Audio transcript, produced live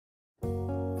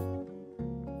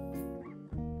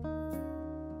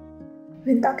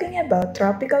When talking about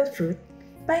tropical fruit,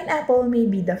 pineapple may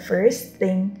be the first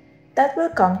thing that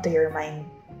will come to your mind.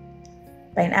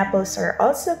 Pineapples are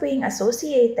also being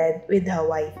associated with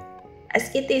Hawaii,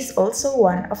 as it is also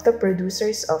one of the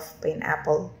producers of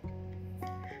pineapple.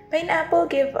 Pineapple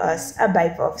gives us a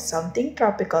vibe of something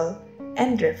tropical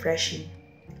and refreshing.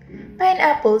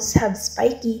 Pineapples have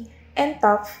spiky and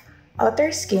tough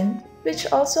outer skin, which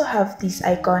also have these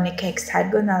iconic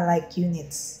hexagonal-like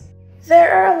units.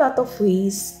 There are a lot of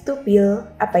ways to peel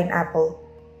a pineapple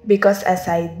because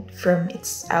aside from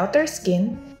its outer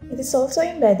skin, it is also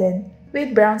embedded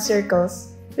with brown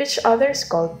circles, which others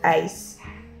called eyes.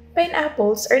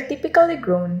 Pineapples are typically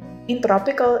grown in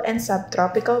tropical and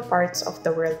subtropical parts of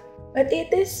the world, but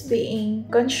it is being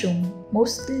consumed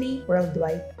mostly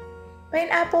worldwide.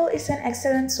 Pineapple is an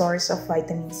excellent source of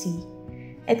vitamin C.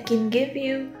 It can give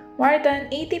you more than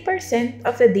 80%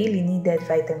 of the daily needed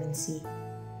vitamin C.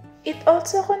 It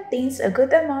also contains a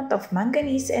good amount of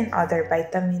manganese and other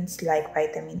vitamins like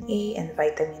vitamin A and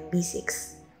vitamin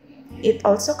B6. It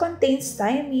also contains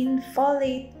thiamine,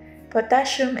 folate,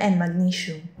 potassium, and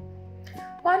magnesium.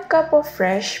 1 cup of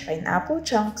fresh pineapple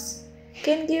chunks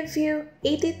can give you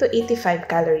 80 to 85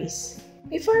 calories.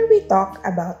 Before we talk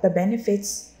about the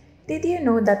benefits, did you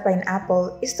know that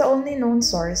pineapple is the only known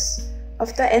source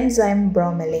of the enzyme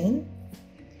bromelain,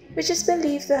 which is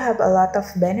believed to have a lot of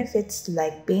benefits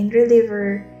like pain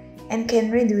reliever and can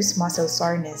reduce muscle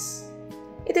soreness.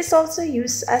 It is also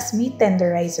used as meat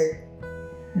tenderizer.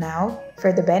 Now,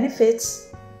 for the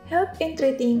benefits, help in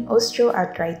treating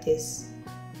osteoarthritis.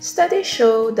 Studies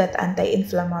show that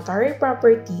anti-inflammatory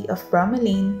property of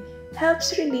bromelain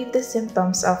helps relieve the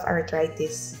symptoms of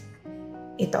arthritis.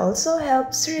 It also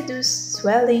helps reduce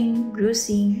swelling,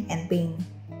 bruising, and pain.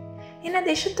 In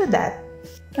addition to that,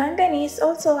 manganese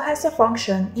also has a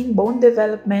function in bone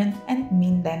development and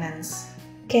maintenance,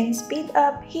 can speed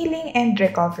up healing and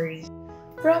recovery.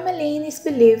 Bromelain is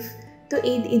believed to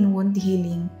aid in wound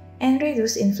healing and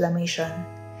reduce inflammation.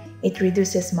 It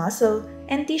reduces muscle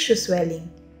and tissue swelling,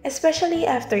 especially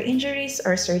after injuries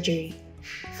or surgery.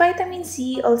 Vitamin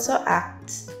C also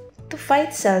acts to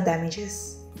fight cell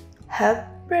damages, help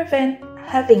prevent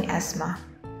having asthma.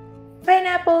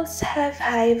 Pineapples have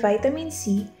high vitamin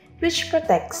C, which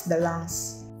protects the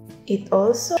lungs. It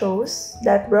also shows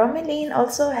that bromelain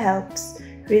also helps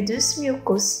reduce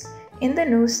mucus in the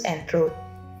nose and throat.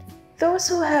 Those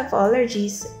who have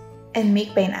allergies and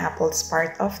make pineapples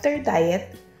part of their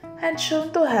diet had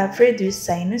shown to have reduced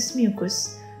sinus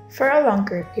mucus for a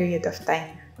longer period of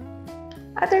time.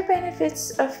 Other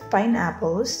benefits of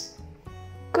pineapples: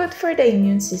 good for the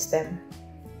immune system,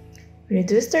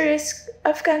 reduce the risk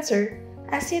of cancer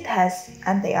as it has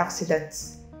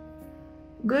antioxidants,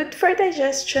 good for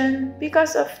digestion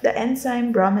because of the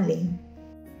enzyme bromelain,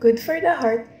 good for the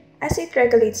heart as it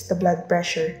regulates the blood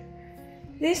pressure.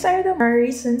 These are the more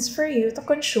reasons for you to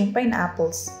consume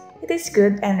pineapples. It is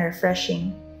good and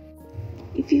refreshing.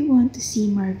 If you want to see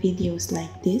more videos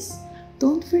like this,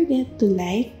 don't forget to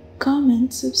like,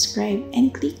 comment, subscribe,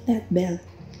 and click that bell.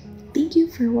 Thank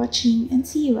you for watching and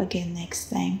see you again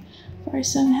next time for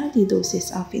some healthy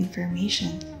doses of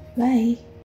information. Bye!